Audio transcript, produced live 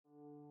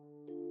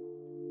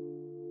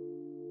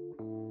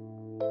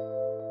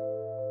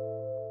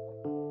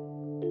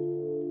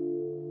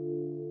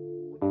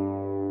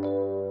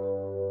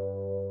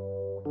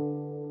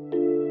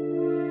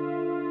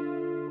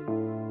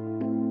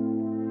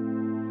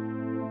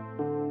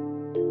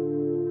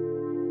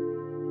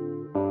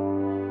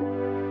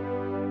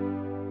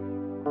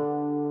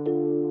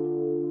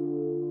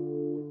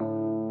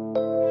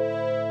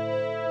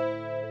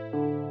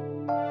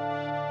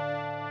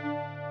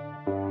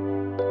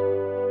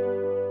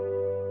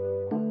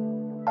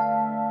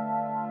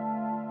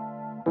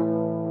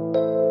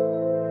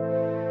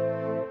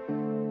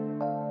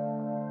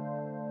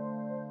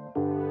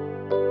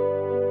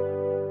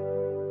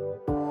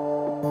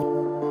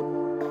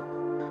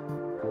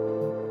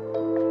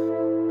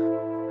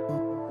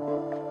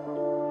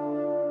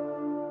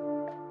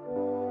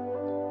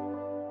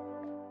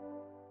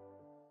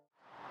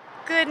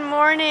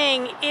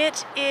morning.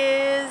 It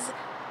is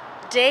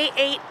day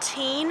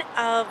 18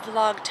 of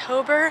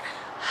Vlogtober.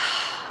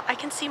 I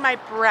can see my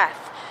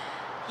breath.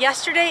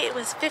 Yesterday it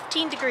was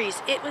 15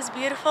 degrees. It was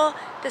beautiful.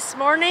 This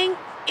morning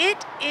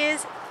it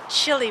is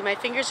chilly. My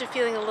fingers are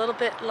feeling a little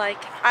bit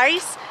like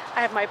ice. I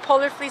have my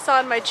polar fleece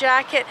on, my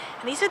jacket,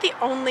 and these are the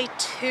only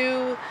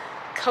two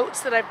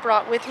coats that I've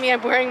brought with me.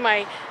 I'm wearing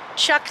my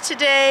Chuck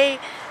today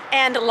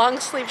and a long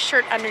sleeve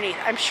shirt underneath.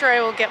 I'm sure I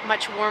will get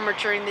much warmer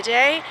during the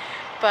day,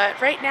 but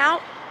right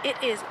now it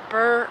is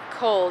burr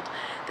cold.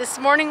 This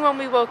morning when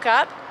we woke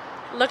up,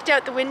 looked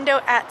out the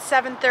window at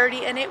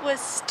 7:30 and it was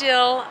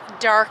still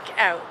dark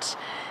out.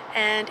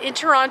 And in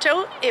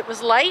Toronto it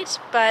was light,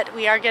 but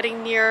we are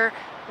getting near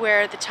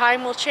where the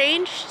time will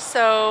change.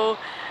 So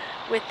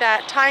with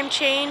that time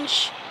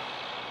change,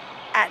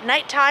 at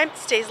nighttime it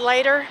stays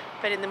lighter,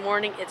 but in the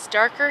morning it's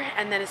darker,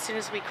 and then as soon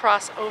as we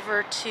cross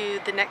over to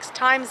the next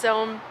time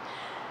zone,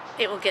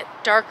 it will get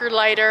darker,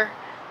 lighter,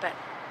 but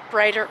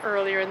brighter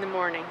earlier in the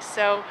morning.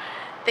 So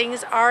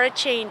things are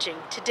a-changing.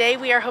 Today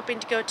we are hoping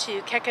to go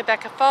to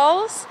Kekabeka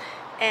Falls,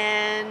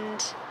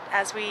 and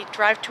as we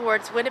drive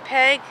towards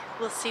Winnipeg,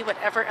 we'll see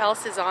whatever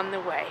else is on the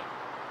way.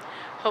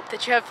 Hope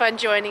that you have fun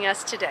joining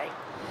us today.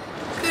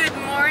 Good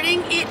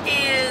morning. It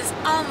is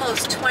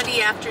almost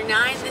 20 after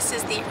 9. This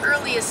is the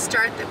earliest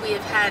start that we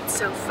have had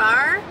so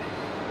far,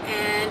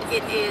 and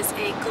it is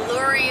a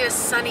glorious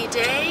sunny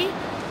day.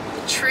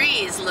 The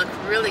trees look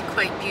really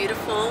quite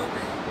beautiful.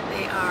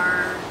 They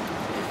are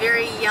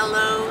very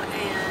yellow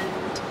and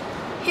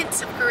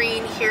hints of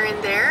green here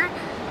and there.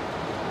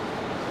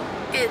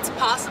 It's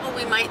possible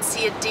we might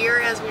see a deer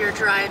as we are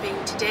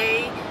driving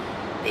today.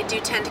 They do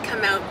tend to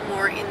come out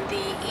more in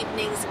the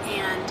evenings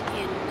and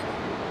in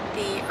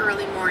the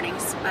early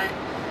mornings, but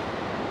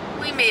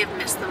we may have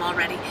missed them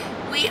already.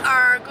 We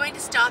are going to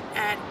stop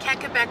at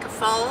Kekabeka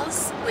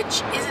Falls,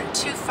 which isn't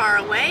too far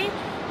away,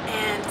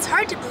 and it's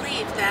hard to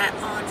believe that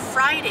on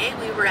Friday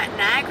we were at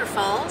Niagara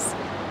Falls,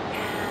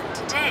 and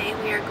today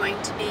we are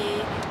going to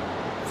be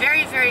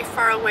very, very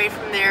far away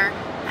from there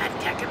at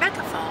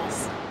Kekabeka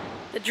Falls.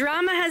 The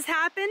drama has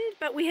happened,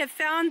 but we have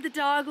found the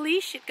dog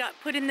leash. It got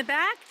put in the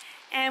back,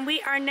 and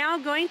we are now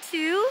going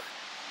to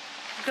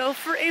go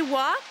for a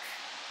walk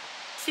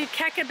to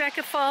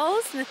Kekabeka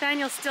Falls.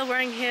 Nathaniel's still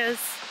wearing his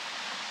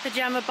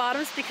pajama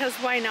bottoms because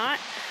why not?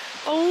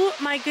 Oh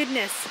my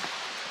goodness.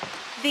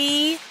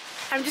 The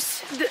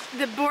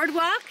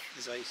boardwalk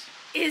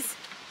is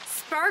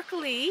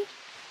sparkly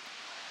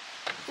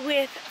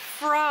with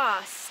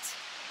frost.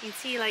 You can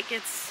see like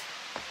it's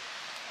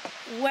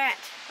wet.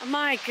 Oh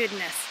my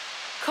goodness.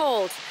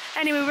 Cold.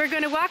 Anyway, we're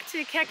going to walk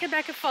to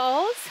Kekabeka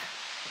Falls.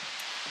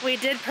 We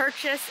did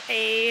purchase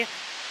a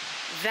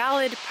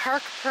valid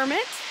park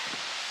permit.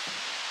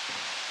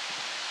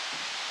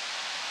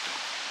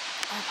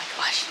 Oh my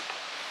gosh.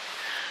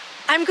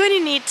 I'm going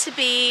to need to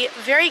be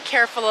very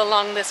careful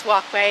along this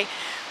walkway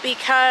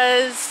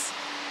because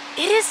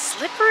it is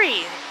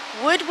slippery.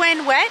 Wood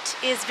when wet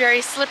is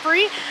very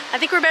slippery. I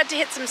think we're about to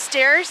hit some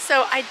stairs,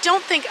 so I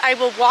don't think I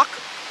will walk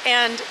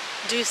and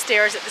do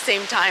stairs at the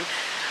same time.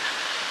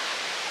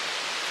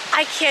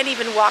 I can't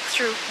even walk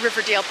through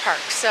Riverdale Park,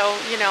 so,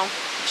 you know,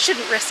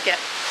 shouldn't risk it.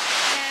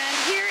 And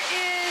here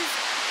is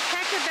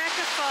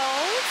Kekabeka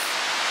Falls.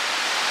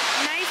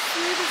 Nice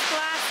smooth as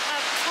glass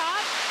up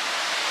top.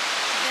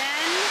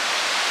 Then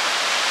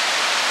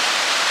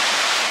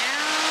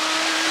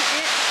down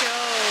it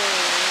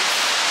goes.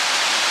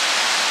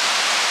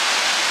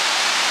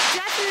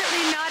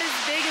 Definitely not as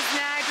big as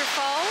Niagara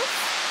Falls,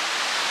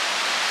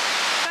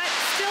 but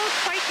still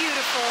quite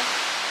beautiful.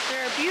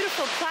 There are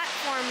beautiful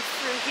platforms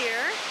through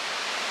here.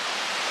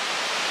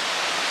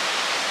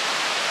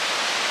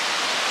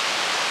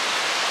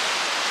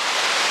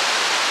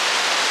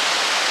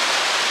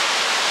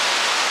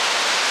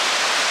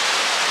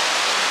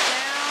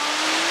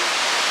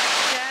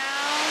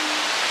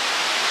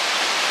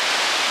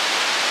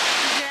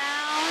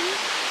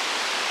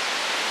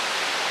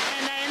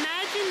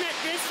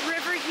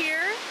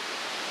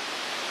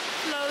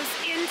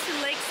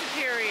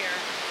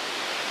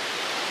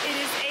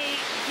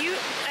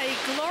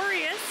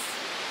 Glorious,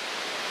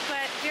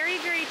 but very,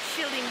 very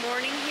chilly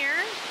morning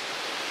here,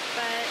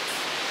 but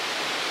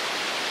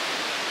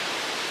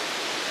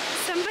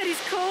somebody's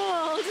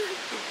cold.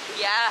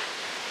 Yeah,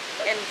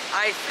 and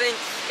I think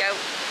Scout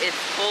is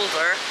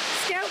colder.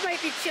 Scout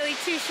might be chilly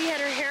too. She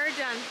had her hair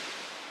done.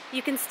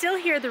 You can still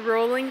hear the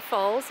rolling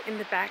falls in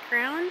the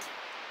background,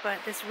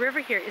 but this river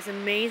here is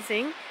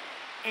amazing,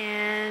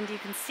 and you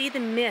can see the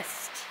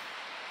mist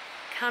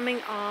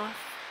coming off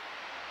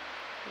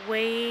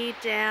way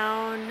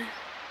down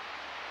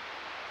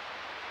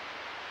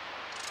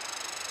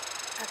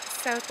at the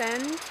south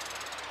end.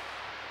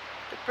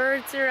 The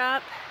birds are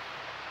up.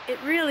 It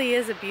really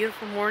is a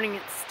beautiful morning.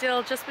 It's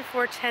still just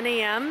before 10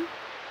 a.m.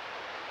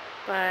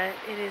 but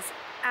it is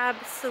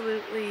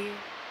absolutely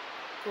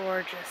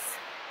gorgeous.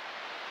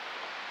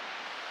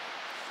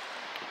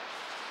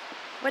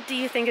 What do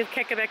you think of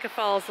Kekabeka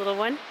Falls, little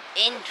one?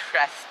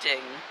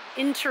 Interesting.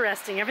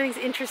 Interesting. Everything's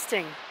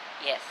interesting.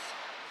 Yes.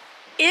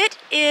 It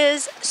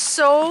is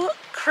so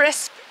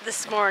crisp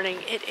this morning.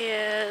 It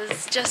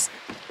is just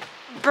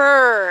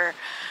brr.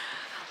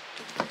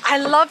 I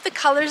love the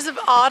colors of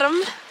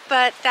autumn,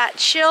 but that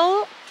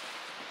chill,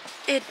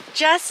 it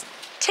just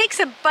takes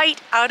a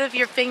bite out of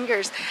your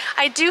fingers.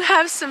 I do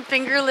have some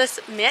fingerless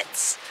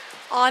mitts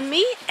on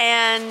me,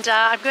 and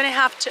I'm going to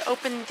have to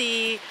open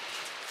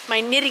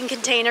my knitting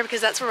container,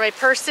 because that's where my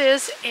purse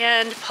is,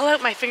 and pull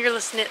out my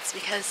fingerless mitts.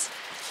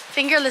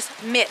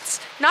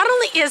 Not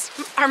only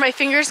are my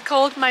fingers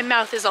cold, my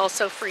mouth is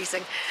also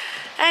freezing.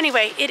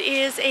 Anyway, it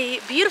is a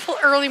beautiful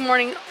early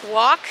morning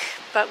walk,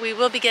 but we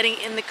will be getting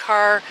in the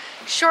car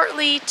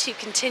shortly to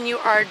continue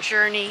our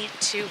journey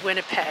to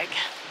Winnipeg.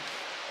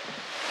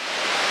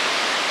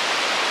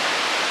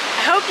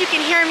 I hope you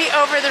can hear me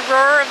over the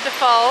roar of the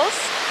falls.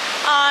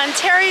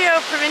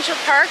 Ontario provincial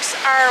parks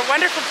are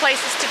wonderful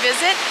places to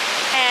visit,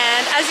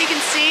 and as you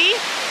can see,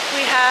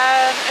 we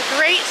have a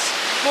great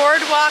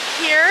boardwalk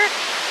here,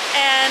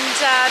 and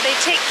they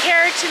take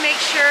care to make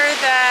sure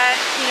that,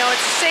 you know,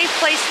 it's a safe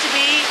place to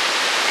be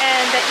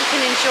and that you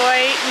can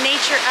enjoy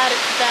nature at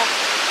its best.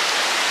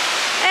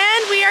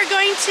 And we are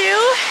going to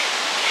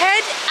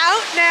head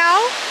out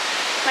now.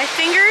 My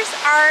fingers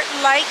are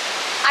like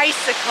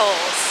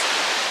icicles.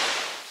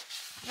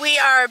 We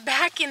are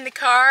back in the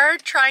car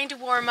trying to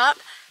warm up.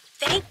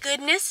 Thank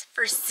goodness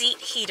for seat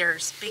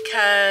heaters,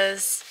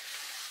 because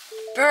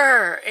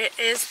brr, it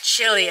is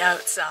chilly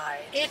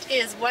outside. It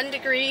is 1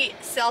 degree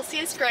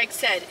Celsius. Greg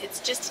said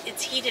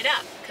it's heated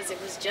up because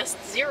it was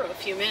just 0 a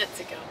few minutes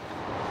ago.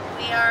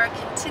 We are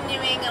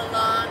continuing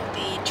along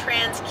the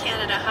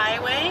Trans-Canada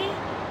Highway,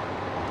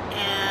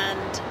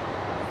 and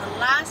the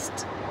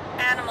last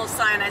animal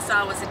sign I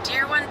saw was a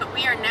deer one, but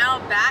we are now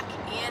back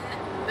in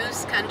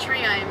moose country.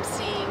 I am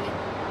seeing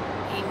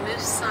a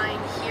moose sign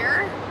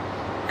here,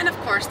 and of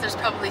course there's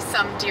probably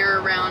some deer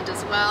around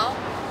as well,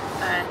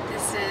 but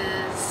this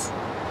is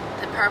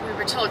the part we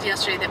were told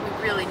yesterday that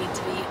we really need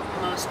to be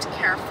most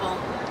careful.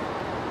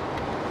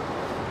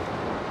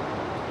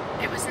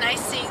 It was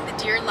nice seeing the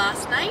deer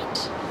last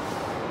night,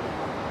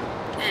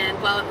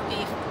 and while it would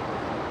be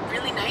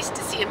really nice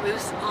to see a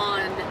moose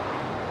on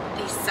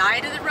the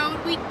side of the road,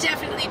 we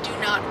definitely do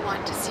not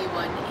want to see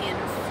one in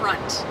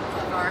front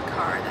of our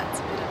car. That's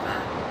a bit of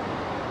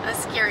a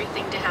scary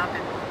thing to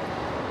happen.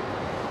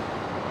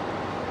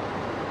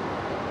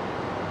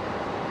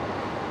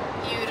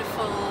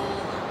 Beautiful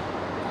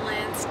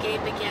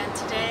landscape again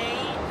today,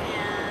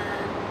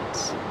 and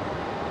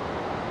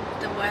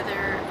the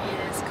weather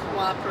is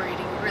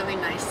cooperating really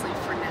nicely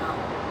for now,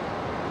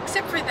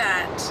 except for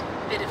that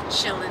bit of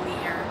chill in the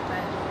air,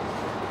 but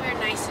we're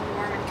nice and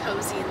warm and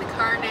cozy in the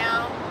car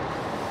now.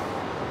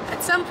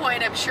 At some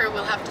point I'm sure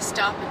we'll have to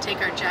stop and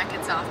take our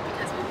jackets off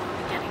because we will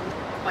be getting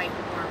quite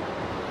warm.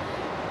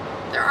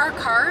 There are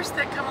cars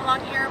that come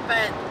along here,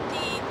 but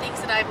the things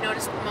that I've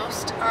noticed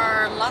most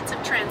are lots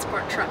of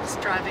transport trucks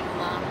driving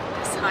along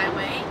this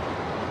highway,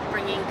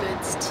 bringing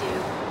goods to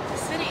the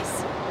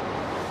cities.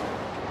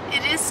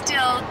 It is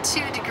still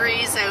 2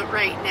 degrees out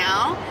right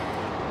now.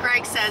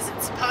 Greg says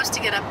it's supposed to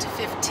get up to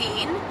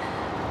 15.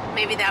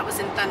 Maybe that was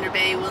in Thunder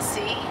Bay. We'll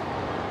see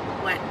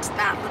what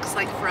that looks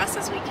like for us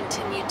as we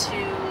continue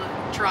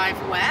to drive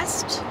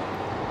west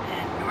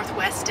and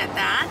northwest at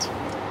that.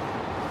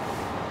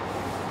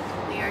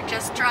 We are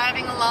just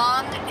driving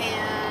along,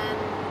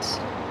 and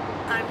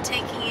I'm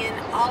taking in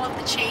all of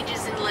the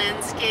changes in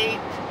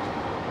landscape.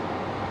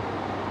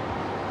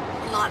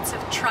 Lots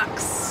of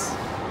trucks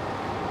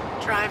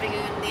driving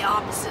in the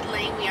opposite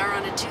lane. We are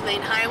on a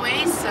 2-lane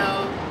highway,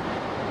 so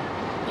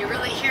you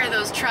really hear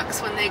those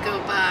trucks when they go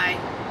by.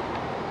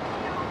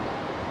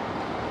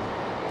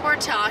 Poor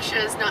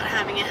Tasha is not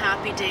having a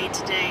happy day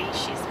today.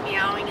 She's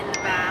meowing in the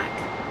back.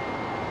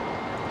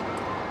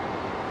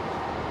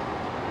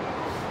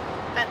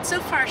 But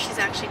so far she's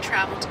actually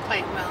traveled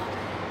quite well,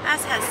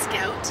 as has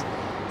Scout.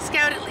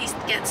 Scout at least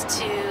gets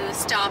to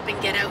stop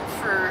and get out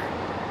for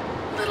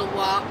little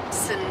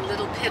walks and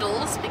little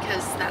piddles,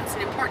 because that's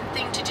an important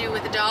thing to do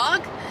with a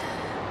dog.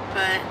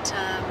 But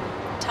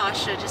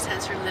Tasha just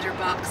has her litter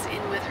box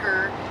in with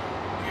her,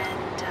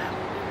 and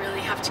we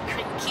really have to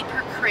keep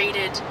her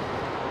crated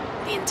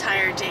the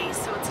entire day,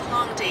 so it's a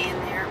long day in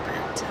there.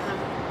 But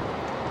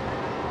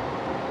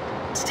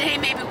today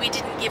maybe we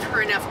didn't give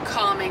her enough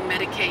calming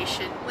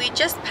medication. We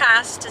just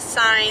passed a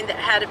sign that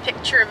had a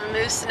picture of a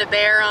moose and a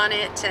bear on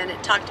it, and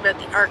it talked about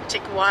the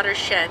Arctic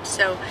watershed.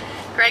 So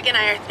Greg and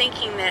I are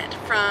thinking that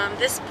from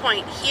this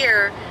point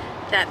here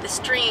that the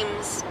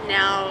streams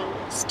now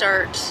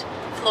start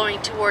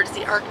flowing towards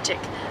the Arctic.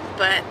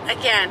 But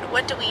again,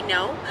 what do we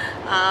know?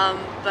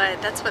 But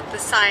that's what the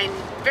sign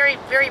very,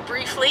 very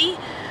briefly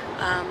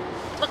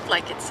looked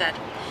like it said.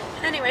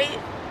 Anyway,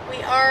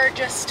 we've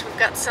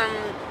got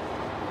some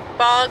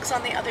bogs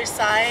on the other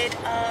side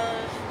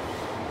of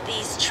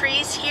these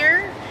trees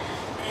here,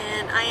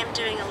 and I am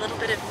doing a little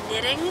bit of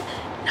knitting.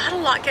 Not a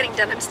lot getting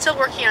done. I'm still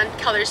working on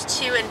colors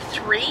 2 and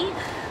 3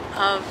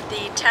 of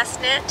the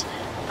test knit,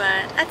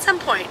 but at some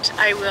point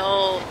I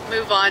will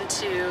move on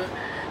to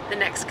the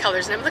next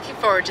colors, and I'm looking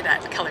forward to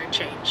that color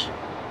change.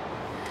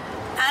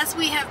 As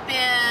we have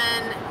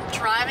been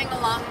driving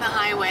along the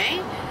highway,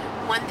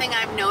 one thing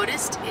I've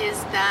noticed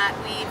is that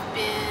we've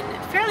been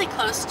fairly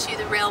close to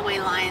the railway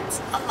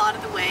lines a lot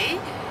of the way,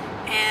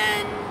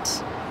 and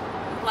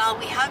while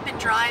we have been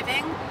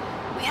driving,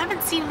 we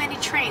haven't seen many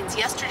trains.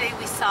 Yesterday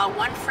we saw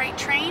one freight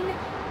train,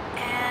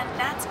 and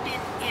that's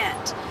been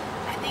it.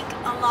 I think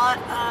a lot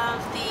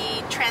of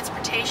the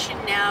transportation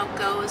now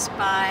goes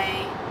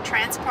by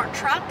transport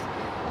truck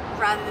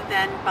rather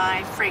than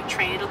by freight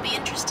train. It'll be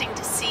interesting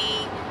to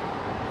see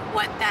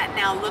what that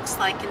now looks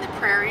like in the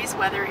prairies,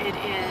 whether it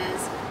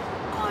is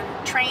on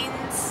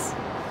trains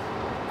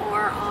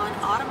or on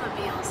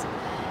automobiles.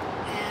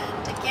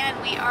 And again,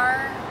 we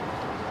are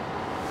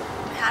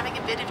having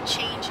a bit of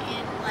change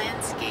in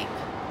landscape.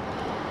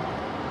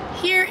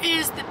 Here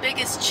is the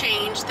biggest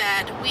change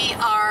that we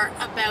are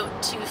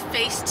about to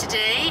face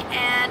today,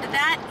 and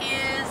that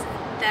is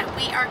that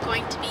we are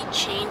going to be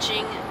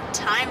changing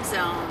time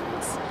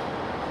zones.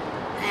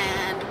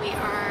 And we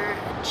are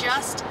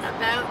just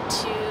about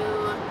to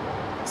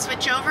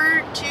switch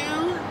over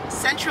to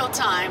Central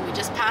Time. We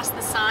just passed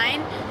the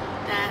sign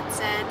that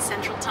said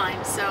Central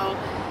Time. So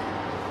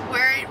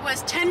where it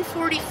was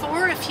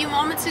 10:44 a few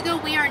moments ago,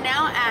 we are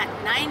now at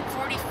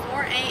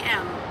 9:44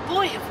 a.m.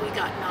 Boy, have we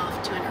gotten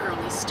off to an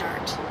early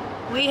start.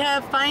 We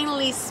have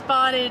finally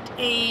spotted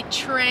a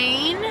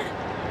train,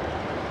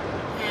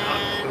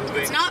 and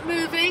it's not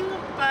moving,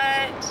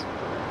 but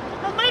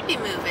well, it might be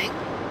moving.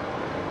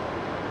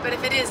 But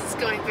if it is, it's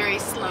going very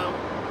slow.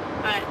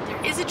 But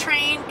there is a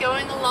train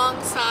going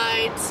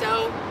alongside,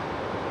 so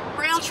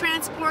rail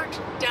transport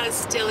does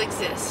still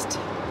exist.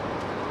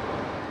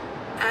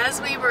 As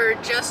we were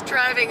just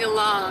driving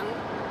along,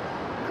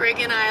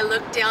 Greg and I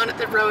looked down at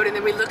the road, and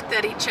then we looked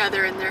at each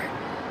other, and there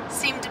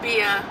seemed to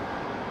be a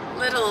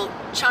little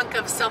chunk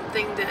of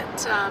something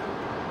that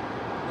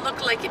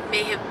looked like it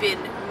may have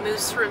been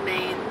moose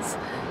remains,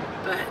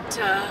 but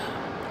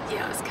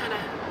yeah, it was kind of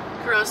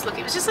gross looking.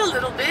 It was just a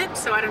little bit,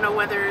 so I don't know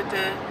whether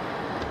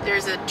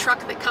there's a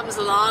truck that comes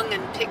along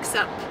and picks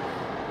up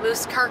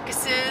moose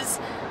carcasses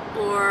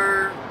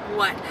or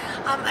what.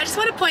 I just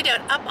want to point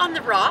out, up on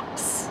the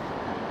rocks,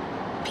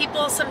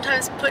 people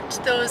sometimes put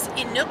those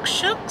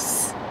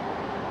inuksuks.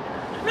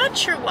 I'm not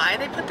sure why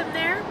they put them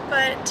there,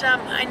 but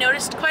I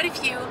noticed quite a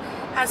few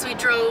as we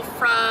drove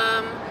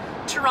from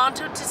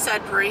Toronto to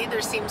Sudbury.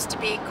 There seems to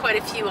be quite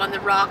a few on the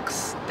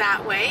rocks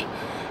that way.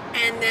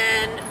 And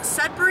then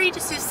Sudbury to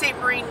Sault Ste.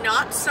 Marie,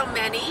 not so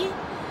many.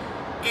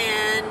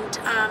 And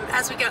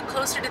as we got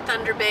closer to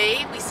Thunder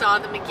Bay, we saw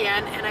them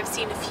again, and I've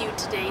seen a few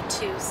today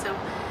too. So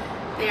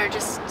they are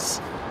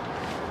just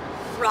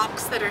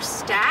rocks that are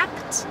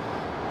stacked,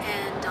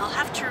 and I'll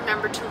have to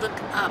remember to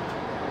look up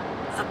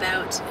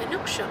about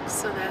inuksuks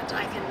so that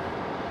I can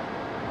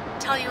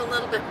tell you a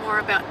little bit more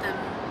about them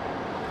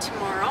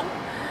tomorrow,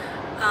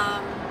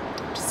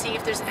 to see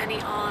if there's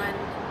any on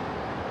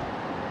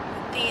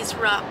these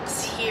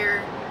rocks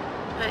here.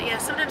 But yeah,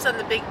 sometimes on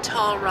the big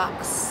tall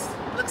rocks,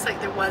 looks like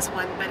there was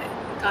one, but it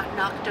got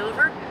knocked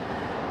over.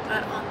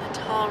 But on the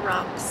tall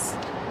rocks,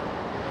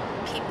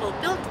 people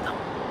built them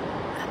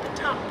at the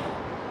top.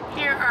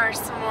 Here are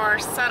some more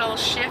subtle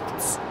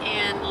shifts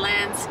in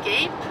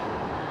landscape.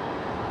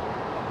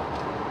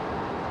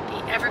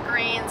 The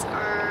evergreens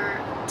are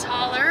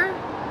taller,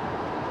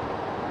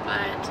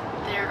 but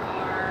there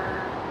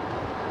are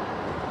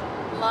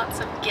lots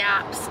of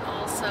gaps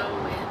also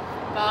with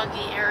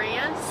boggy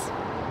areas.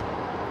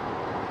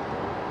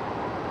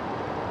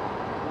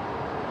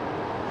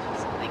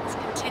 So things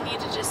continue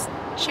to just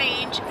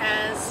change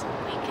as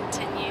we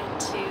continue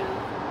to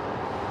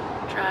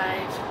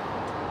drive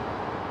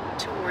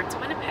towards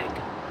Winnipeg.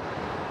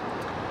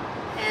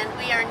 And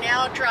we are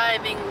now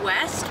driving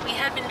west. We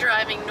had been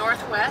driving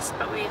northwest,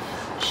 but we've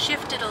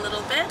shifted a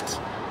little bit.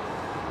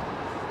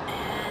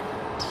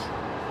 And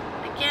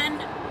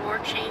again, more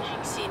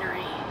changing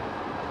scenery.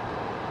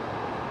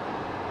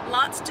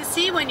 Lots to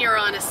see when you're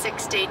on a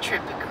 6-day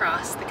trip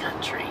across the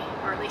country,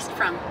 or at least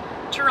from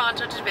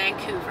Toronto to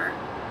Vancouver.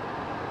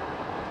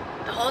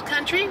 The whole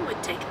country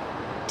would take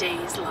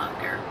days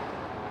longer.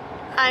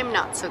 I'm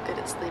not so good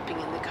at sleeping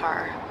in the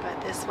car,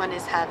 but this one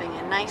is having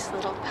a nice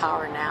little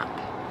power nap.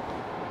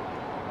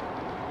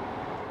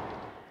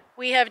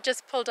 We have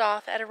just pulled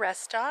off at a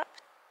rest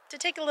stop to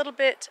take a little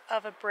bit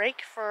of a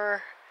break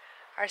for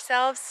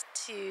ourselves,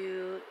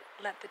 to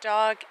let the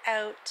dog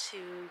out,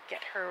 to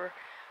get her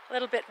a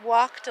little bit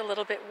walked, a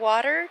little bit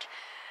watered,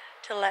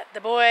 to let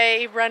the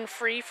boy run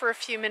free for a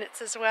few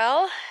minutes as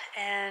well,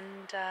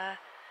 and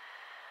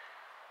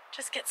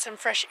just get some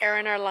fresh air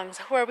in our lungs.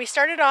 Where we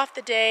started off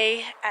the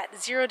day at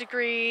 0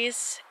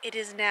 degrees, it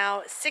is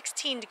now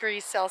 16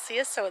 degrees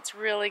Celsius, so it's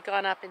really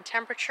gone up in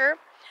temperature,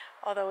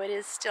 although it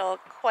is still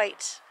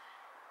quite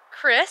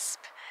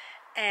crisp.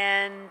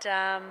 And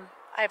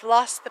I've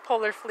lost the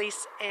polar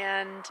fleece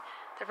and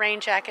the rain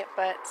jacket,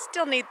 but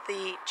still need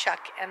the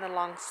chuck and the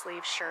long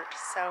sleeve shirt.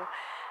 So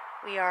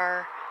we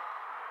are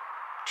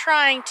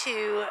trying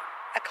to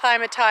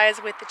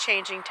acclimatize with the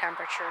changing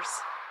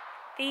temperatures.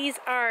 These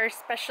are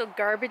special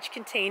garbage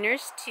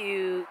containers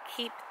to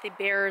keep the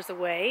bears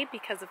away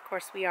because of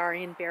course we are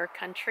in bear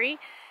country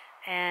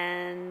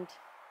and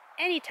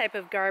any type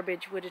of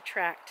garbage would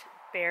attract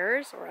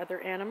bears or other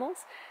animals.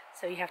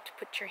 So you have to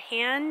put your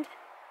hand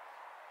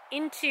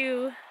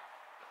into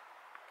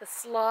the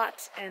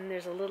slot and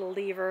there's a little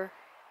lever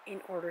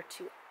in order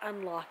to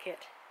unlock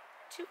it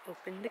to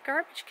open the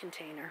garbage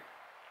container.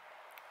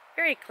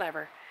 Very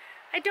clever.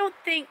 I don't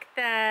think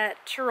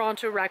that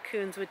Toronto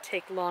raccoons would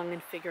take long in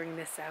figuring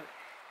this out.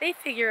 They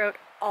figure out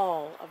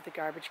all of the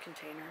garbage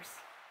containers.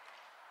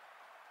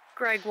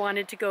 Greg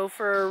wanted to go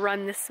for a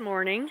run this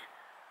morning,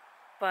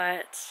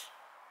 but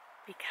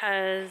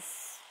because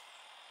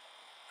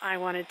I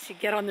wanted to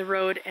get on the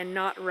road and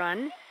not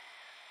run,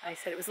 I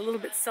said it was a little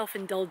bit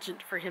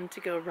self-indulgent for him to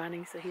go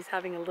running, so he's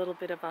having a little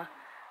bit of a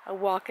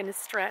walk and a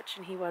stretch,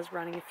 and he was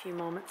running a few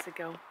moments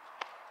ago.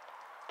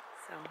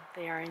 So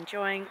they are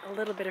enjoying a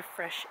little bit of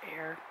fresh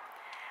air.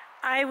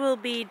 I will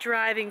be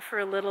driving for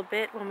a little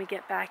bit when we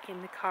get back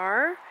in the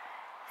car,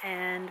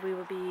 and we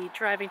will be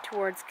driving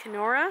towards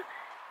Kenora,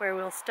 where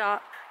we'll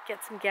stop,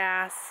 get some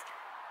gas,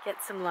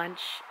 get some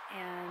lunch,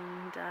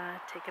 and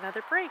take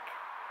another break.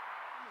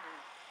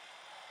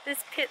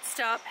 This pit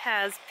stop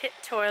has pit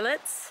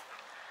toilets,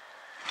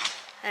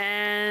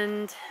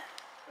 and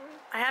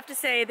I have to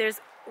say there's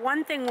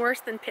one thing worse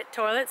than pit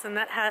toilets, and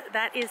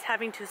that is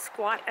having to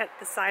squat at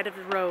the side of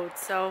the road.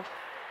 So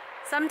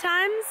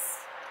sometimes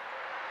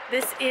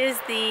this is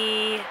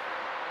the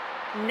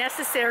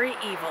necessary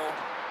evil.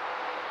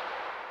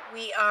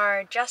 We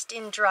are just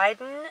in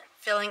Dryden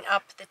filling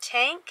up the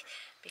tank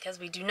because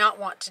we do not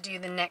want to do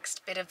the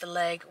next bit of the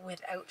leg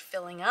without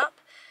filling up.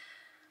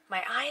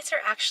 My eyes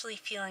are actually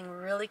feeling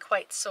really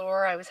quite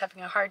sore. I was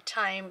having a hard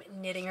time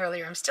knitting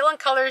earlier. I'm still on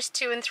colors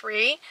 2 and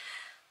 3.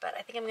 But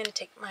I think I'm going to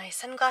take my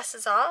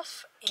sunglasses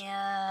off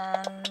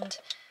and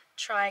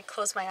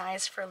close my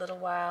eyes for a little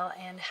while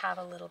and have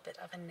a little bit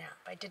of a nap.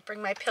 I did bring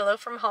my pillow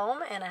from home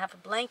and I have a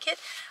blanket,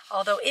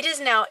 although it is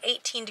now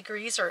 18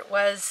 degrees, or it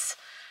was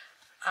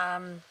a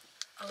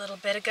little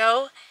bit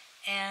ago.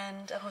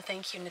 And oh,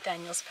 thank you,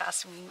 Nathaniel's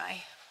passing me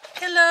my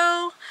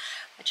pillow,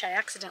 which I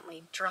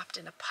accidentally dropped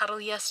in a puddle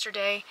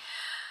yesterday.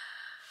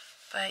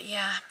 But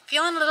yeah,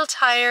 feeling a little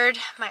tired.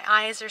 My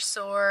eyes are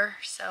sore,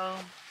 so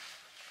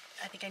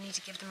I think I need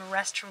to give them a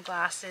rest from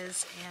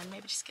glasses and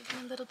maybe just give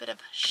them a little bit of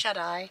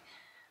shut-eye.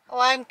 Oh,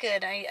 I'm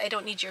good. I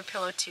don't need your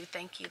pillow too.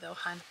 Thank you though,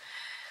 hon.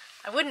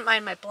 I wouldn't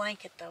mind my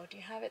blanket though. Do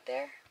you have it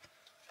there?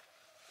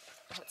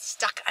 Oh, it's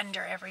stuck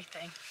under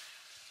everything.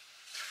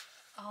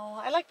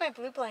 Oh, I like my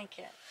blue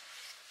blanket.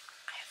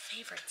 I have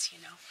favorites, you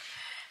know.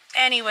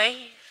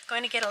 Anyway,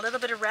 going to get a little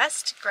bit of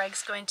rest.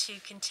 Greg's going to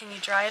continue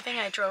driving.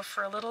 I drove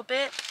for a little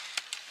bit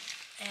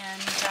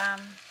and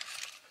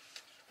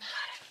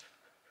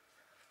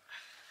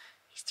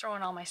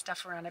throwing all my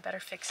stuff around. I better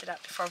fix it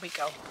up before we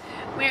go.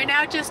 We are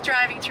now just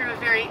driving through a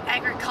very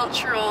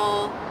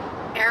agricultural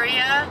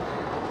area.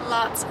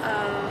 Lots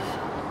of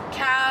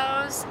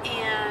cows,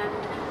 and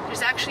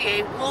there's actually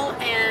a wool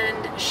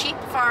and sheep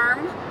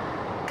farm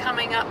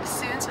coming up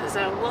soon. So there's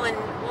a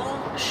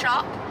wool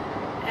shop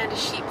and a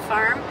sheep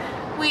farm.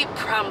 We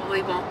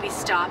probably won't be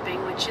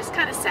stopping, which is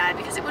kind of sad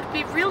because it would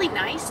be really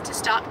nice to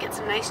stop, get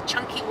some nice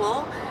chunky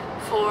wool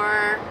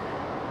for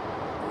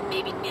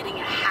maybe knitting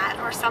a hat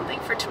or something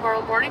for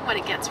tomorrow morning when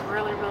it gets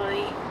really,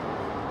 really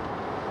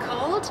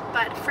cold.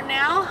 But for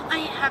now, I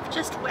have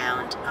just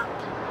wound up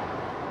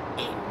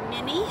a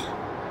mini,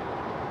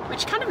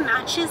 which kind of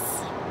matches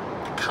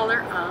the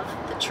color of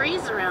the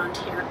trees around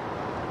here.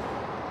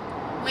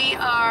 We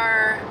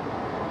are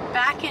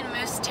back in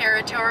moose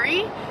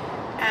territory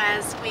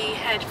as we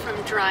head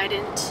from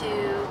Dryden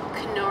to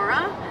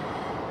Kenora,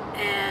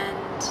 and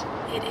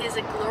it is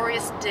a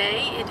glorious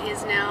day. It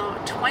is now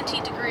 20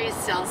 degrees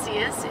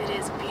Celsius. It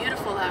is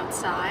beautiful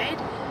outside.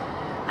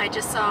 I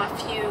just saw a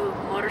few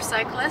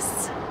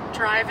motorcyclists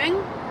driving,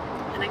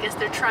 and I guess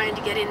they're trying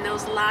to get in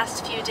those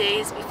last few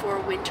days before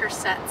winter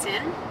sets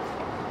in.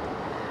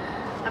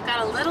 I've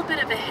got a little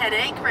bit of a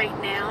headache right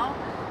now,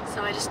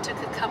 so I just took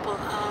a couple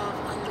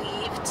of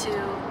leave to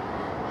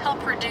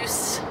help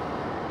reduce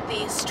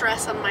the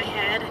stress on my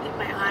head. I think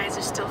my eyes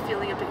are still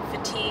feeling a bit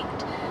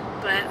fatigued,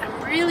 but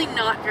I'm really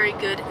not very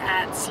good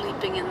at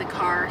sleeping in the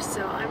car,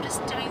 so I'm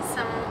just doing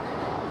some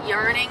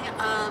winding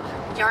of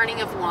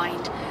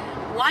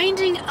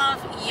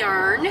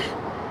yarn,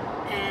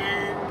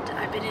 and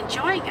I've been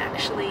enjoying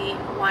actually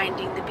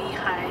winding the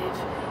beehive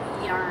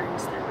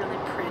yarns. They're really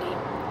pretty.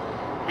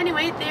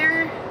 Anyway,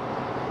 there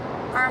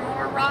are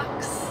more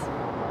rocks,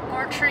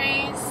 more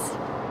trees,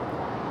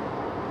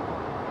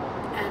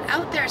 and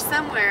out there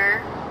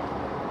somewhere,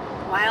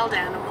 wild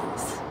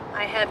animals.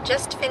 I have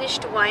just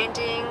finished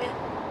winding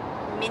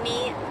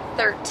Mini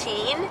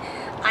 13.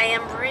 I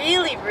am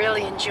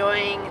really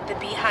enjoying the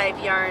beehive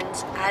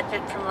yarns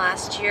advent from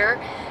last year,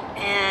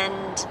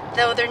 and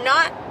though they're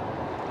not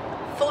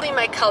fully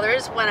my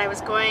colors when I was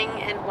going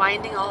and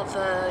winding all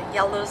the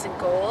yellows and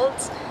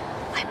golds,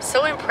 I'm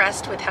so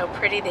impressed with how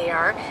pretty they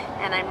are,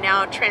 and I'm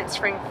now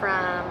transferring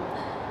from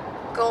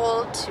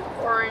gold to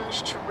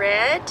orange to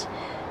red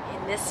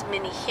in this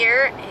mini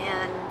here,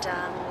 and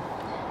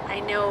I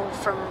know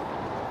from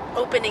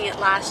opening it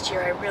last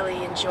year I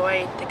really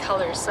enjoyed the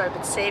colors, so I've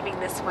been saving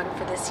this one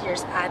for this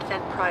year's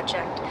Advent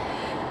project.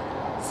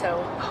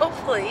 So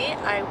hopefully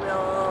I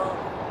will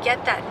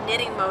get that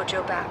knitting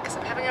mojo back, because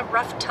I'm having a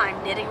rough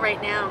time knitting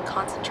right now and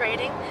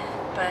concentrating,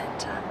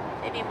 but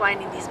maybe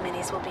winding these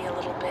minis will be a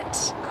little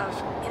bit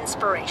of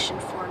inspiration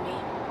for me.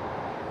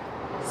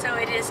 So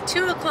it is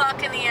 2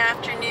 o'clock in the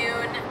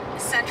afternoon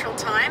Central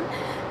Time.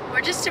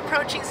 We're just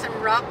approaching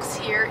some rocks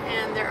here,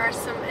 and there are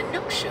some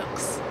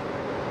inukshuks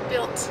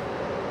built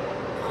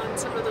on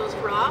some of those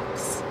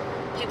rocks.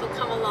 People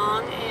come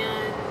along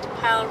and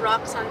pile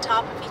rocks on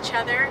top of each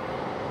other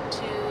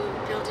to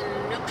build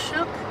an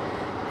inukshuk,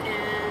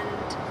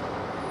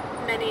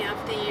 and many of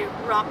the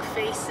rock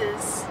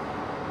faces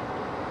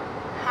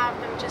have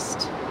them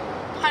just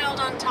piled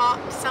on top.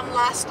 Some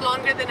last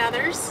longer than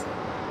others.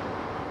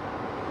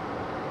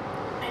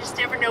 I just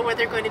never know where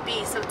they're going to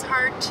be, so it's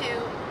hard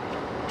to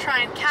try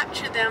and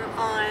capture them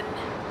on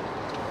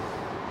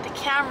the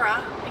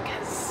camera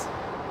because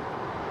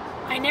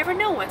I never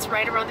know what's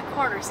right around the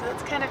corner. So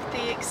that's kind of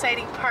the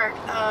exciting part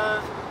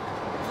of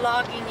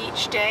vlogging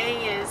each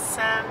day, is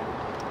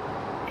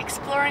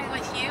exploring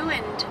with you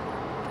and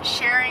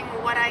sharing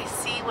what I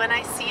see when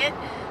I see it.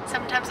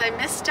 Sometimes I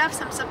miss stuff,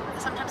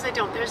 sometimes I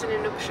don't. There's an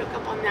inukshuk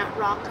up on that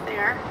rock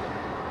there.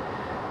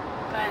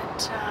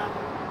 But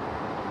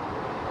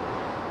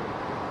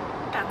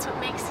that's what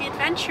makes the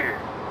adventure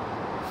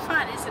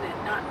fun, isn't it?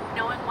 Not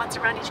knowing what's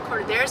around each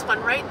corner. There's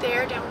one right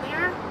there, down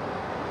there.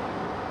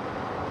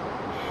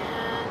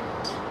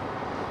 And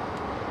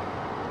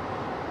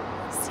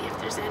let's see if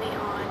there's any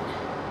on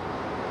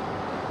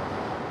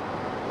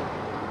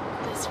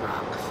this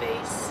rock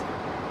face.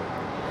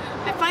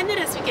 I find that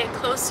as we get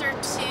closer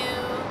to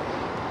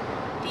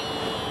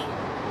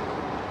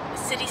the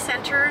city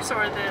centers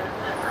or the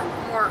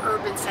more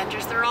urban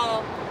centers, they're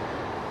all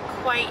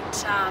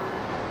quite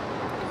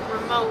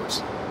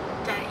remote,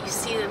 that you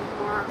see them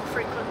more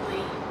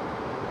frequently.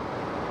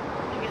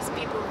 I guess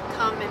people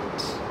come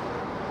and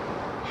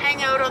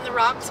hang out on the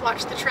rocks,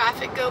 watch the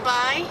traffic go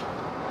by,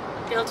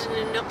 build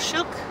an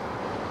inukshuk.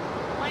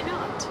 Why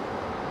not?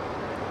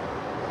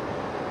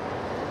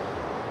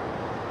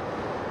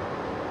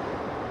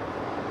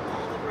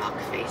 All the rock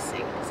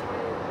facing.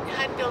 Someone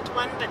had built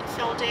one but it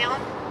fell down.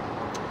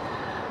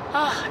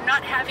 Oh, I'm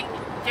not having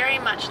very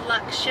much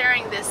luck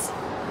sharing this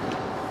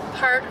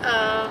part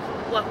of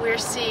what we're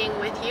seeing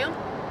with you.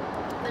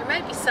 There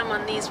might be some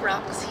on these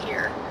rocks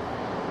here,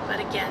 but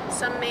again,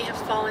 some may have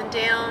fallen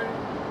down.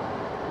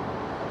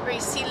 Where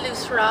you see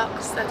loose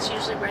rocks, that's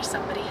usually where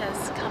somebody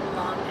has come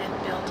along and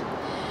built.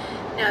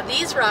 Now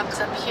these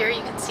rocks up here,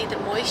 you can see the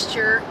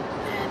moisture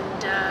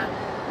and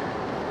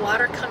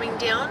water coming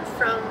down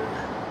from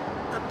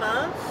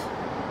above.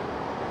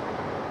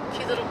 A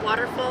few little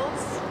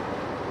waterfalls.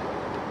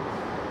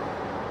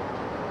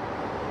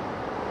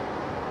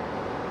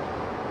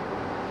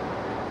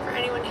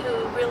 Anyone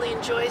who really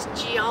enjoys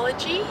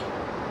geology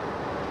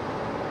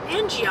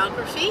and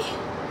geography,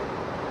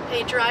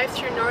 a drive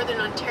through Northern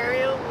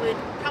Ontario would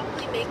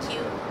probably make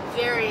you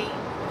very,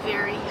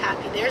 very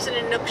happy. There's an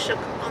inukshuk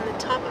on the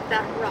top of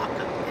that rock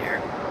up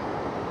there.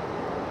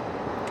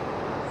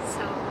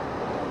 So,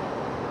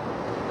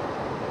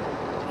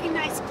 a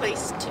nice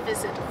place to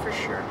visit for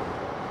sure.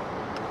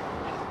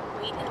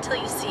 Wait until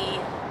you see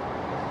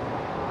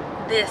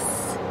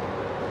this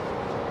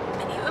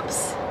mini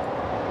oops.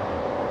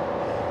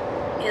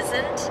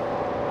 Isn't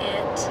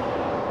it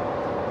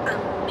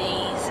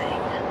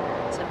amazing?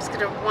 So I'm just going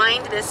to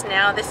wind this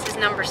now. This is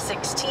number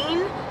 16,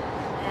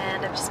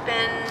 and I've just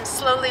been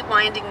slowly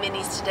winding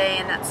minis today,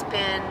 and that's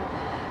been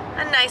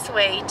a nice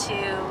way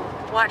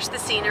to watch the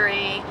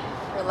scenery,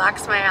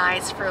 relax my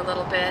eyes for a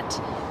little bit,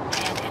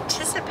 and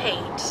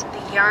anticipate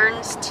the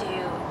yarns to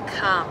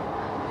come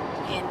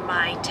in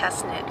my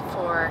test knit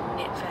for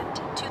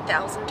KnitVent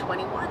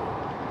 2021.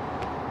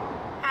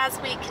 As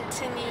we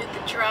continue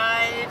the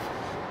drive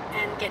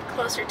and get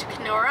closer to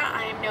Kenora,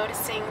 I am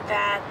noticing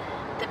that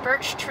the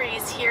birch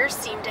trees here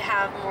seem to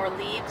have more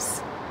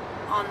leaves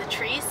on the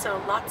trees,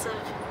 so lots of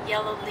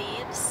yellow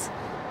leaves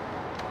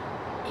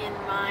in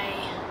my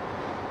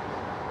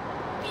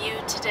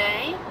view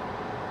today,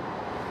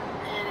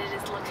 and it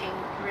is looking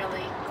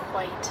really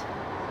quite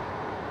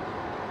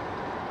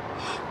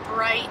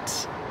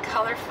bright,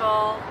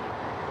 colorful,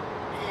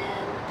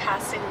 and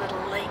passing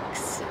little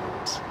lakes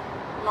and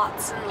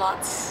lots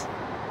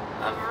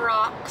of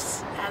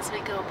rocks as we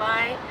go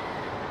by.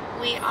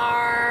 We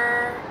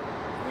are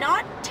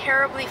not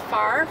terribly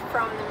far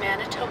from the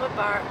Manitoba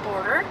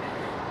border,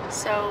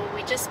 so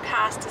we just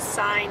passed a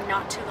sign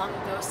not too long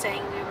ago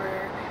saying we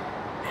were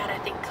at, I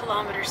think,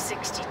 kilometer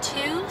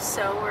 62,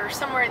 so we're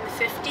somewhere in the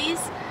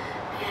 50s,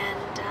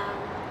 and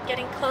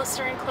getting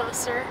closer and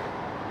closer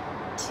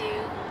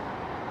to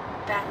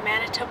that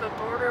Manitoba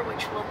border,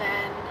 which will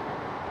then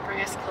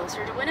bring us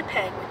closer to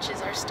Winnipeg, which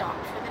is our stop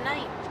for the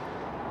night.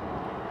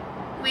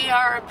 We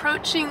are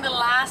approaching the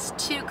last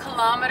 2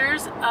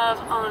 kilometers of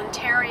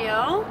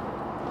Ontario,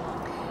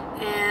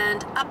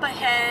 And up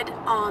ahead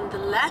on the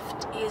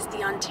left is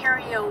the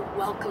Ontario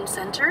Welcome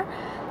Centre.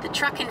 The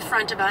truck in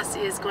front of us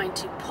is going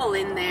to pull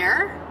in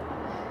there.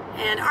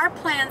 And our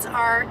plans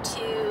are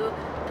to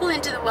pull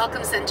into the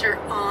Welcome Centre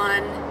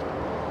on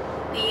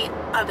the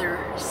other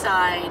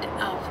side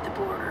of the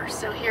border.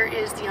 So here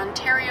is the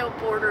Ontario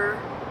Border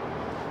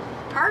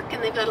Park,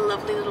 and they've got a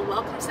lovely little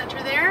Welcome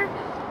Centre there.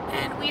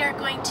 And we are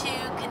going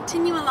to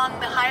continue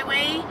along the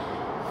highway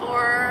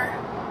for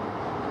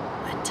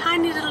a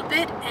tiny little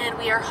bit, and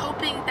we are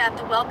hoping that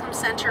the Welcome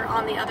Centre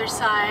on the other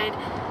side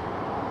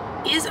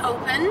is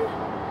open.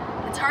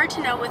 It's hard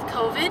to know with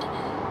COVID,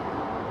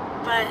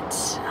 but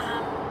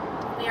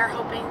we are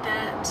hoping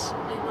that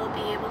we will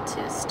be able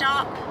to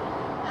stop,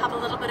 have a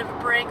little bit of a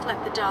break,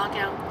 let the dog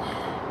out.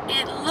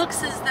 It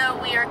looks as though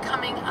we are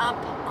coming up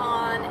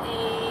on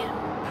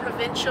a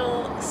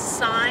provincial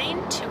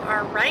sign to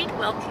our right,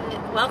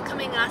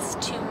 welcoming us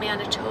to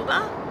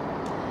Manitoba.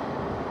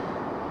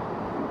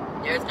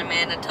 There's the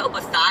Manitoba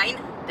sign.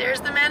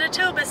 There's the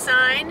Manitoba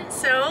sign.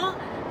 So,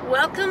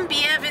 welcome,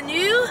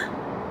 bienvenue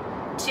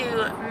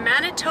to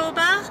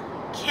Manitoba,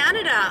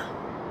 Canada.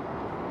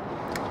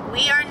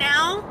 We are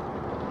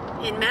now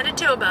in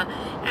Manitoba,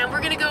 and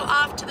we're gonna go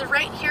off to the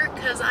right here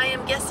because I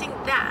am guessing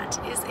that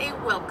is a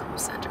welcome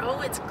center. Oh,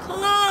 it's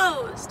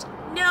closed.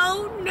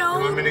 No, no,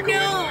 You want me to go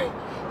no.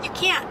 You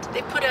can't.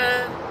 They put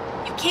a,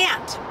 you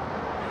can't.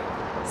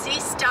 See,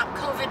 stop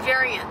COVID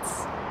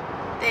variants.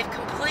 They've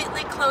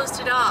completely closed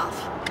it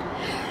off.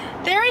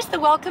 There is the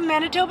Welcome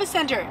Manitoba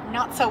Center.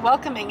 Not so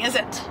welcoming, is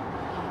it?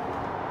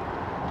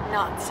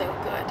 Not so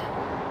good.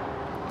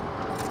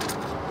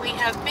 We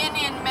have been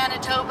in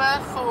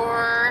Manitoba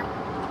for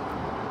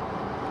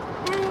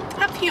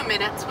a few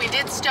minutes. We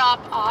did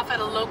stop off at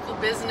a local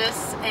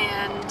business,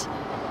 and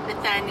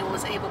Nathaniel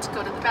was able to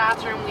go to the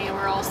bathroom. We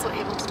were also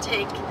able to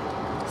take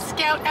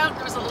Scout out.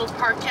 There was a little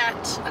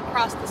parkette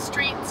across the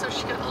street, so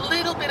she got a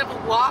little bit of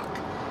a walk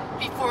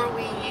before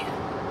we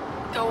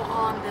go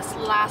on this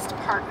last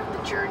part of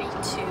the journey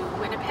to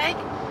Winnipeg.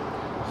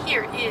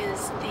 Here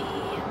is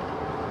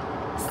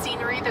the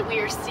scenery that we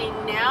are seeing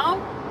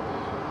now,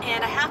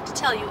 and I have to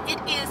tell you,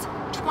 it is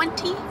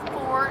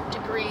 24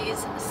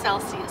 degrees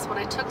Celsius. When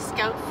I took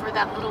Scout for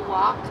that little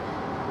walk,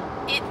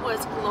 it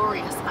was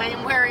glorious. I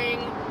am wearing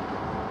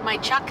my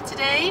Chuck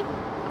today,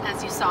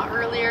 as you saw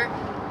earlier.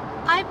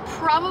 I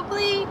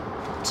probably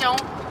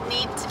don't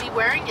need to be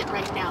wearing it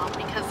right now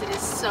because it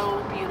is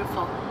so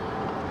beautiful.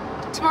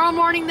 Tomorrow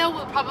morning though,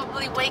 we'll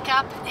probably wake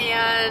up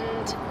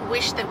and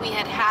wish that we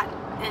had hat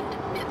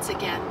and mitts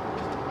again,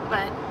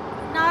 but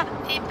not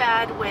a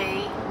bad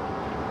way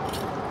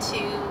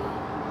to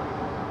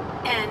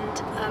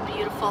end a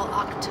beautiful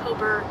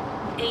October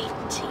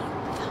 18th.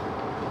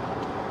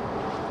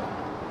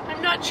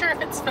 I'm not sure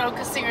if it's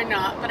focusing or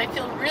not, but I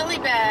feel really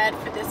bad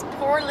for this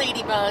poor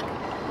ladybug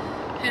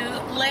who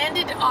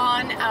landed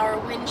on our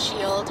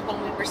windshield when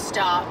we were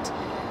stopped,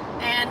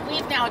 and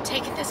we've now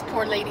taken this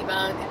poor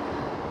ladybug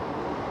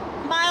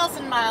miles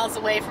and miles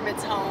away from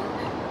its home,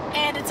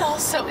 and it's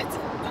also,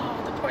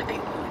 oh, the poor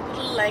thing, the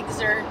little legs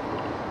are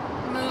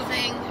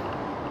moving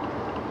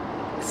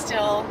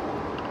still,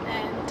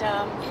 and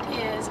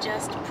it is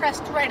just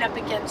pressed right up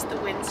against the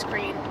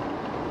windscreen.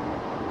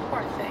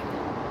 Poor thing.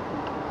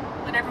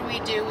 Whatever we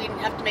do, we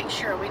have to make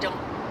sure we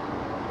don't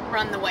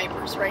run the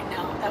wipers right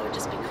now. That would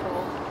just be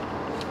cruel.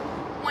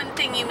 One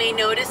thing you may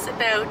notice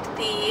about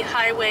the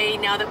highway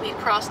now that we've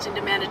crossed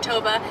into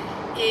Manitoba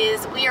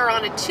is we are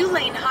on a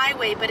two-lane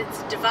highway, but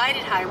it's a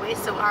divided highway,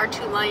 so our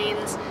two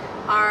lanes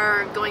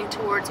are going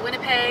towards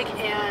Winnipeg,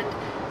 and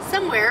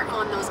somewhere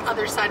on those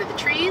other side of the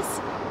trees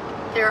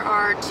there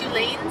are two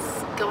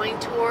lanes going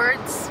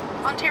towards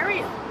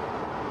Ontario.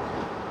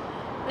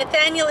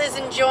 Nathaniel is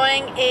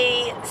enjoying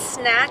a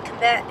snack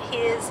that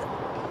his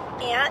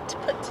aunt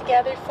put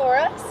together for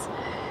us,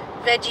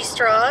 veggie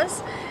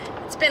straws.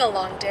 It's been a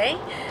long day,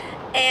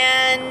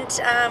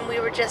 and we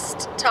were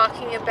just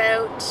talking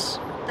about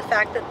the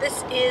fact that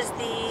this is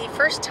the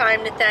first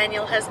time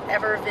Nathaniel has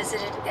ever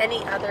visited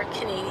any other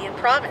Canadian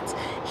province.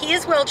 He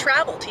is well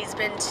traveled. He's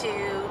been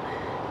to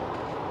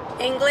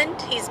England,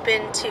 he's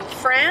been to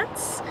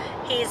France,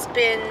 he's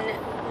been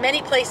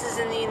many places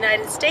in the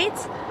United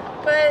States,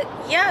 but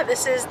yeah,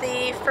 this is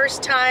the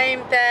first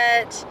time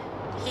that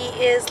he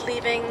is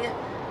leaving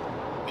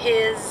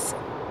his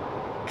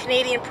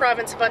Canadian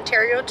province of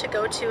Ontario to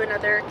go to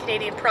another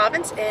Canadian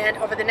province, and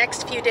over the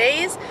next few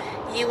days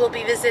you will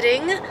be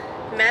visiting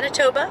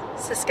Manitoba,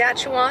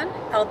 Saskatchewan,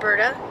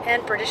 Alberta,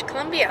 and British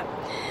Columbia.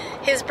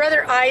 His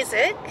brother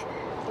Isaac,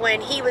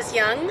 when he was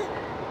young,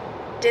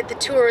 did the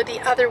tour the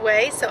other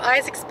way. So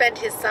Isaac spent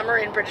his summer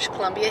in British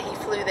Columbia. He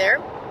flew there.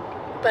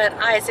 But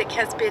Isaac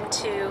has been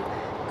to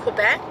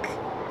Quebec,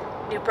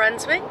 New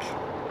Brunswick,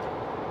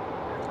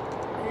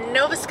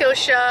 Nova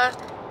Scotia,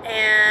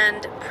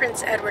 and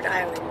Prince Edward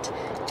Island.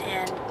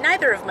 And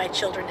neither of my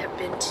children have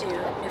been to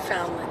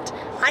Newfoundland.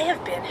 I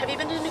have been. Have you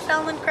been to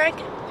Newfoundland, Craig?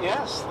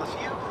 Yes, a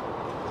few.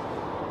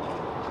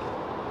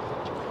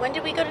 When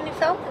did we go to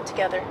Newfoundland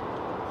together?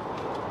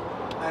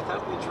 I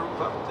thought we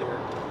drove up there.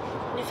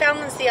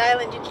 Newfoundland's the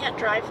island. You can't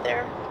drive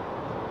there.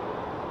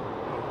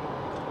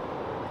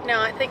 No,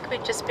 I think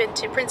we've just been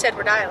to Prince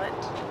Edward Island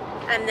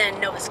and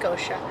then Nova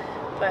Scotia.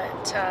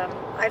 But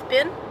I've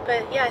been,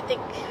 but yeah, I think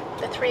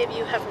the three of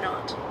you have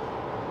not.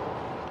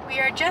 We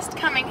are just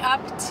coming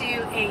up to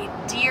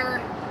a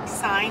deer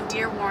sign,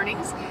 deer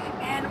warnings.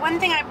 And one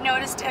thing I've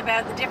noticed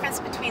about the difference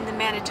between the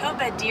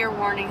Manitoba deer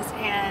warnings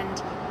and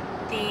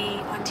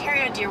the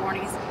Ontario deer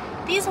warnings,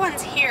 these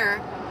ones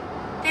here,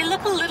 they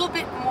look a little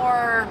bit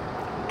more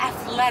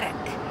athletic,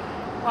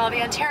 while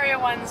the Ontario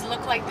ones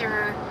look like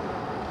they're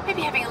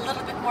maybe having a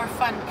little bit more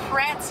fun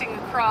prancing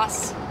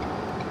across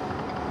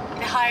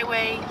the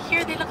highway.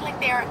 Here they look like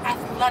they are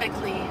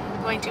athletically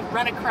going to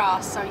run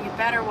across, so you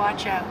better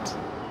watch out.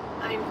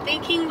 I'm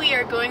thinking we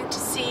are going to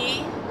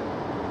see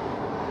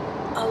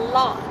a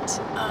lot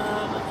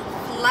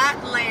of flat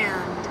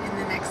land in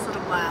the next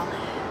little while.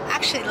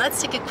 Actually,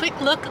 let's take a quick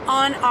look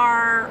on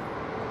our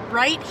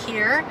right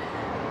here.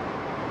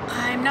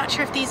 I'm not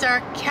sure if these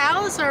are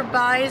cows or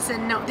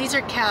bison. No, these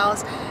are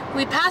cows.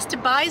 We passed a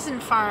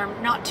bison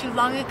farm not too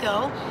long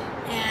ago,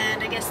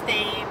 and I guess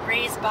they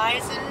raise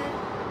bison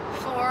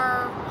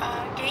for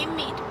game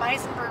meat,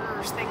 bison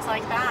burgers, things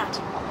like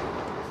that.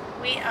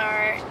 We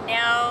are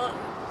now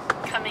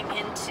coming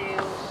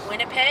into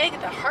Winnipeg,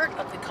 the heart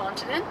of the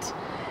continent,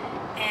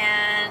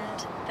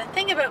 and the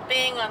thing about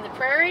being on the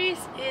prairies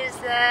is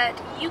that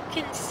you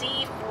can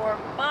see for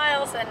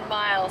miles and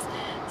miles.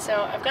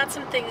 So I've got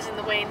some things in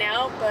the way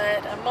now,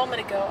 but a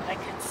moment ago I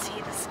could see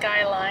the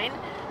skyline,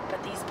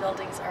 but these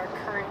buildings are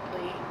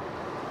currently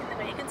in the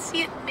way. You can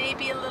see it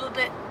maybe a little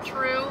bit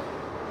through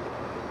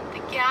the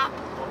gap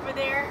over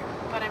there,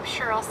 but I'm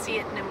sure I'll see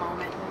it in a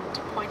moment and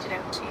point it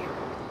out to you.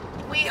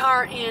 We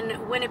are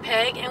in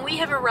Winnipeg and we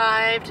have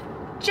arrived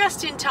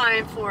just in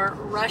time for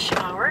rush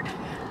hour.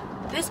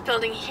 This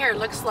building here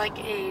looks like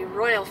a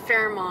Royal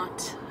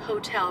Fairmont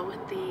hotel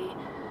with the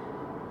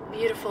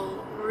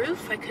beautiful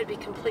roof. I could be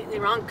completely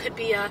wrong. Could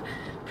be a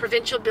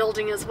provincial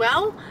building as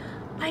well.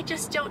 I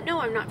just don't know.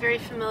 I'm not very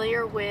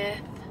familiar with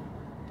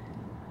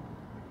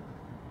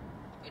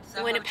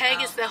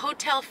Winnipeg. Is the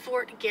Hotel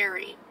Fort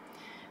Garry.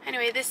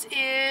 Anyway, this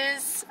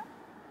is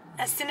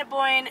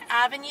Assiniboine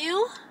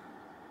Avenue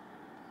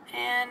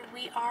and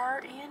we are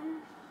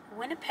in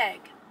Winnipeg.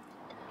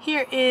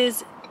 Here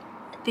is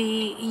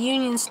the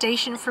Union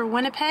Station for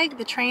Winnipeg,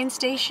 the train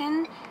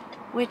station,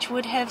 which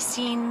would have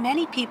seen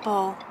many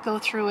people go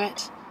through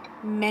it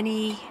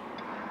many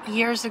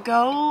years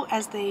ago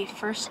as they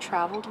first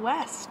traveled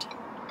west.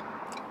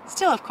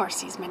 Still, of course,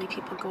 sees many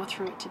people go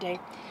through it today.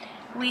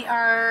 We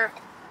are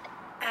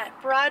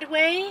at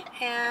Broadway,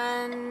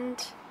 and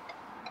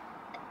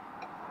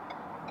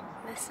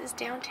this is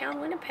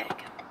downtown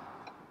Winnipeg.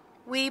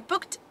 We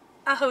booked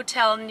a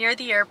hotel near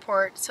the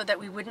airport so that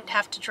we wouldn't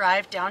have to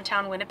drive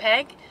downtown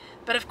Winnipeg.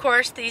 But of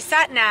course, the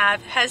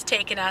sat-nav has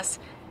taken us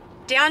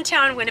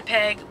downtown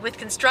Winnipeg with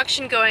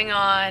construction going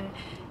on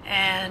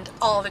and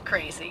all the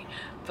crazy.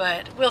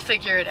 But we'll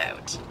figure it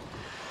out.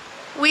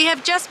 We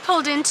have just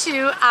pulled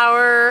into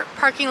our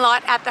parking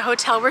lot at the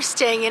hotel we're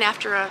staying in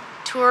after a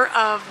tour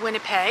of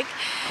Winnipeg.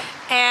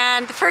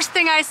 And the first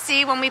thing I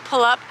see when we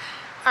pull up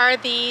are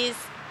these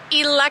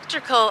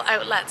electrical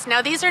outlets.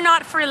 Now, these are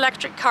not for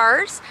electric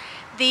cars.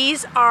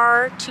 These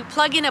are to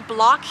plug in a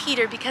block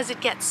heater because it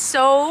gets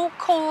so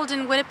cold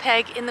in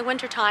Winnipeg in the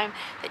wintertime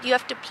that you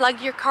have to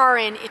plug your car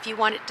in if you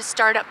want it to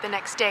start up the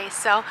next day.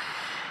 So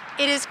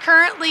it is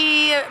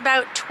currently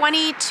about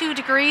 22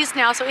 degrees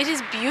now, so it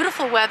is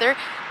beautiful weather,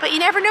 but you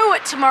never know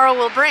what tomorrow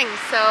will bring,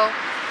 so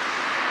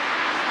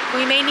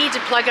we may need to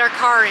plug our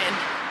car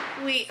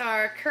in. We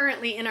are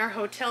currently in our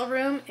hotel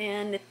room,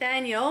 and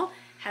Nathaniel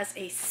has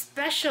a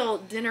special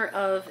dinner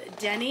of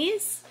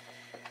Denny's.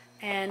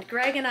 And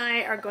Greg and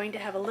I are going to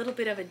have a little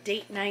bit of a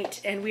date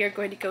night, and we are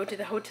going to go to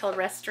the hotel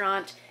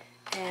restaurant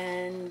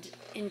and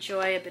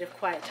enjoy a bit of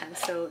quiet time.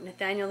 So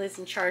Nathaniel is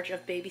in charge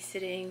of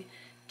babysitting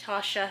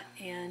Tasha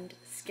and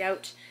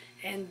Scout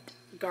and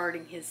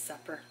guarding his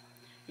supper.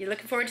 You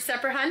looking forward to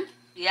supper, hun?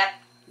 Yep.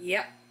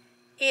 Yep.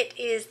 It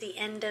is the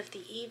end of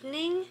the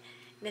evening.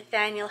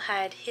 Nathaniel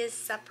had his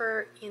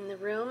supper in the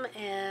room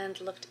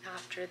and looked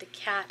after the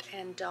cat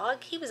and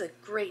dog. He was a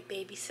great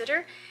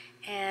babysitter.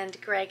 And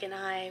Greg and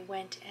I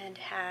went and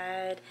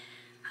had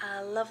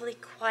a lovely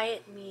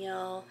quiet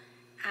meal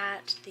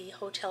at the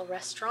hotel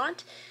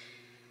restaurant.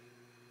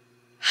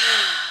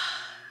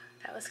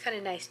 That was kind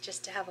of nice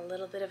just to have a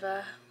little bit of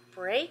a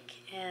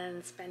break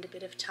and spend a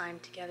bit of time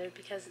together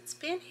because it's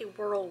been a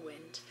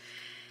whirlwind.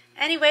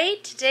 Anyway,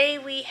 today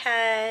we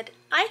had,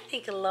 I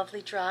think, a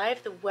lovely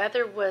drive. The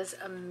weather was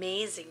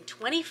amazing.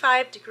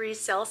 25 degrees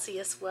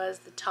Celsius was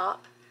the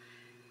top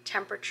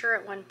temperature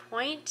at one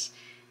point.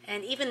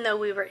 And even though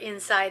we were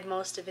inside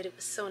most of it, it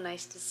was so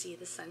nice to see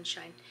the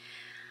sunshine.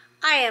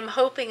 I am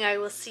hoping I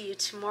will see you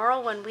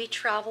tomorrow when we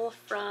travel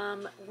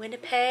from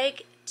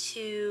Winnipeg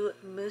to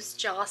Moose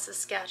Jaw,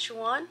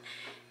 Saskatchewan.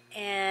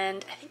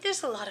 And I think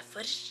there's a lot of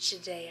footage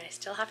today I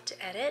still have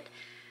to edit.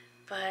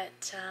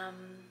 But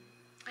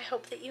I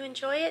hope that you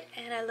enjoy it,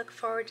 and I look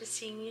forward to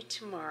seeing you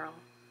tomorrow.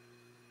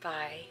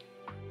 Bye.